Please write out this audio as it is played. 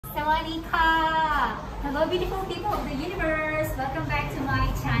Sawadika! Hello beautiful people of the universe! Welcome back to my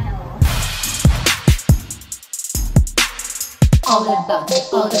channel. All about me,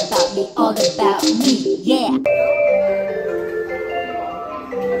 all about me, all about me, yeah!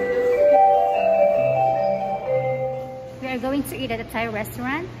 We are going to eat at a Thai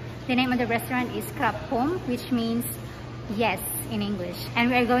restaurant. The name of the restaurant is Krap Pom, which means yes in English. And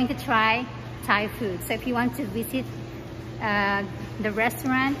we are going to try Thai food. So if you want to visit the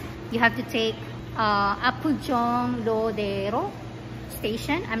restaurant, you have to take Apujong Lodero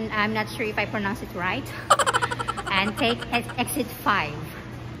station. I'm not sure if I pronounce it right. And take exit 5.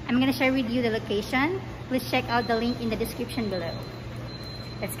 I'm gonna share with you the location. Please check out the link in the description below.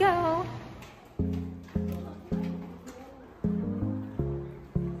 Let's go!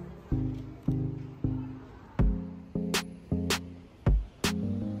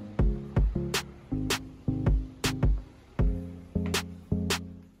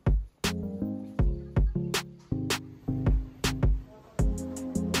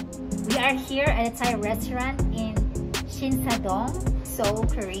 We are here at a Thai restaurant in Shinsadong, Seoul,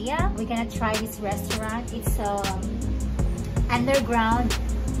 Korea. We're gonna try this restaurant. It's underground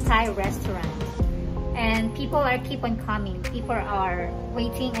Thai restaurant, and people keep on coming. People are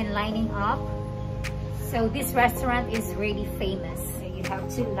waiting and lining up. So this restaurant is really famous. So you have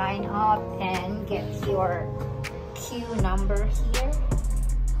to line up and get your queue number here.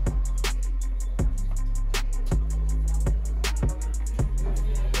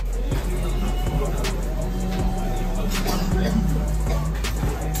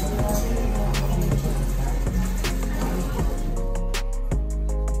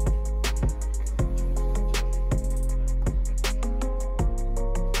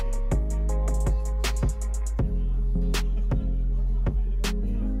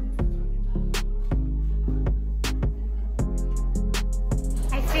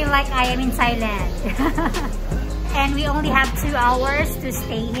 Like I am in Thailand. And we only have 2 hours to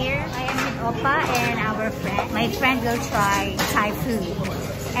stay here. I am with Oppa and our friend. My friend will try Thai food.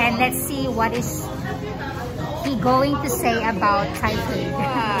 And let's see what is he going to say about Thai food.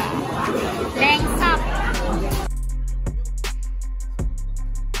 LENG SAAP.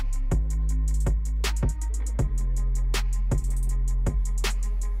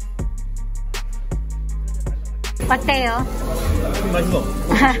 어때요? 맛있어.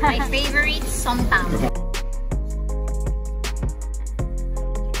 My favorite somtam.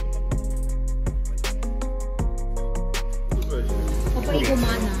 오빠 이거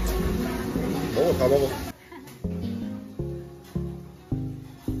많아. 먹어, 다 먹어.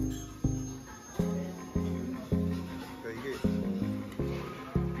 이게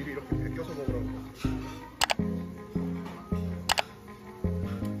미리 이렇게 벗겨서 먹으라고.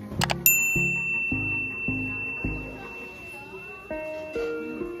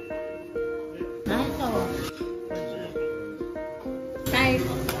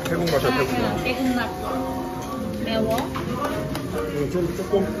 태국 맛이야, 태국 맛. 태국 맛. 매워? 좀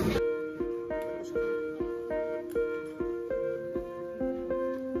조금.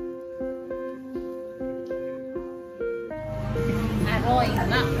 아로이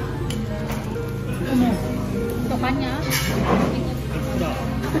막. 어머, 어떡하냐?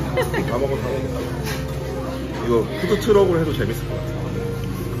 다 먹어, 다 먹어. 이거 푸드트럭으로 해도 재밌을 것 같아.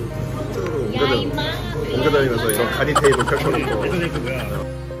 옮겨다니면서 이런 간이 테이블 펼쳐놓고.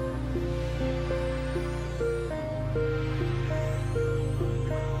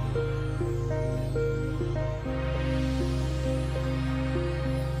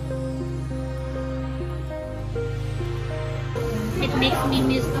 It makes me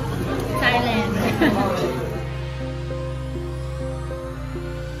miss Thailand.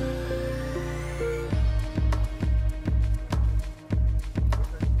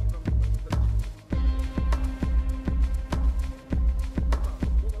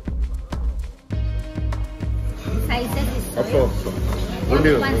 Sizes is 없어.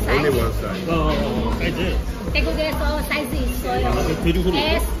 Only one size. 사이즈. 태국에서 사이즈 있어요. 대중소리.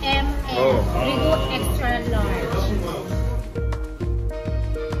 S, M, L 그리고 extra large.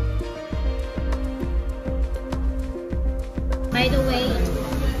 By the way,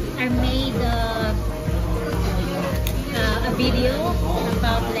 I made a video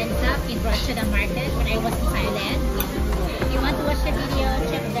about LENG SAAP in RATCHADA market when I was in Thailand. If you want to watch the video,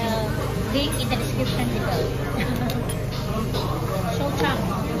 check the link in the description below. Showtime.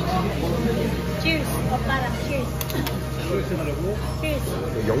 Cheers. 오빠랑 cheers. Cheers.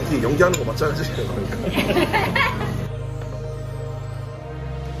 연기하는 거 맞잖아, 지금.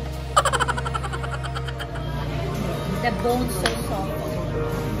 The bone's so soft.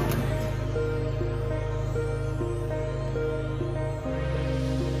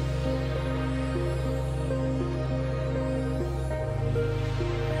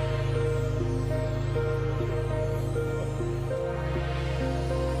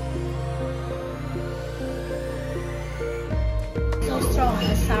 strong,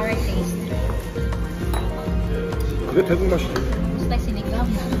 the sour taste. 이게 태국 맛이지. It's like sinigang.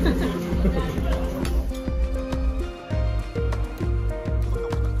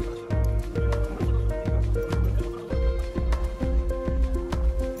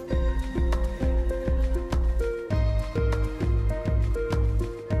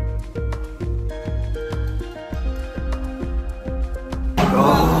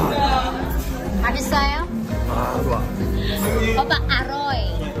 맛있어요? 아, 좋아. 오빠 아로이.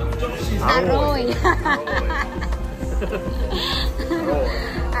 아로이.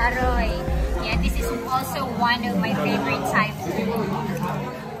 Aroy. Yeah, this is also one of my favorite Thai food.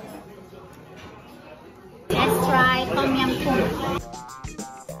 Let's try Tom Yum Goong.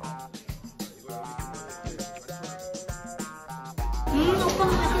 Opa,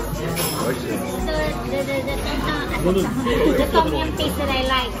 맛있지. the Tom Yum taste that I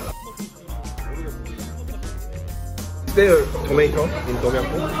like. Is there tomato in Tom Yum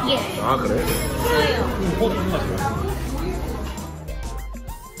Goong? Yes. 아, 그래? 있어요.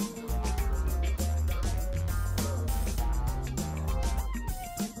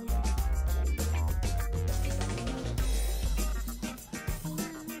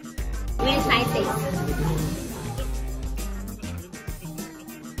 Real Thai taste.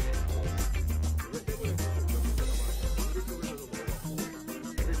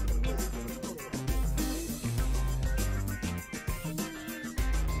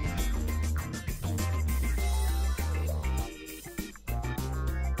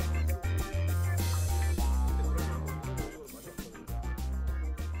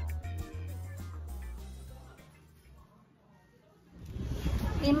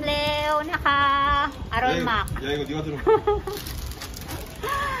 Imleo naka aroy mak. 야, 이거 네가 들어.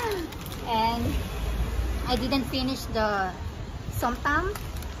 And I didn't finish the somtam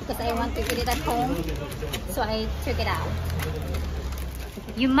because I want to eat it at home, so I took it out.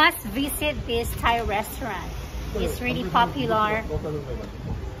 You must visit this Thai restaurant. It's really popular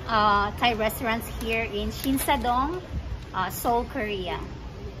Thai restaurants here in Shinsadong, Seoul, Korea.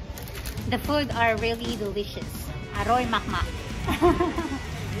 The food are really delicious. Aroy mak mak.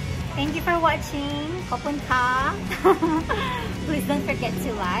 Thank you for watching. Kopun ka. Please don't forget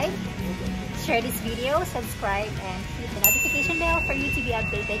to like, share this video, subscribe, and hit the notification bell for you to be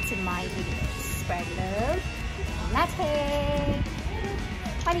updated to my videos. Spread love. Latte.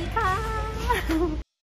 Parika.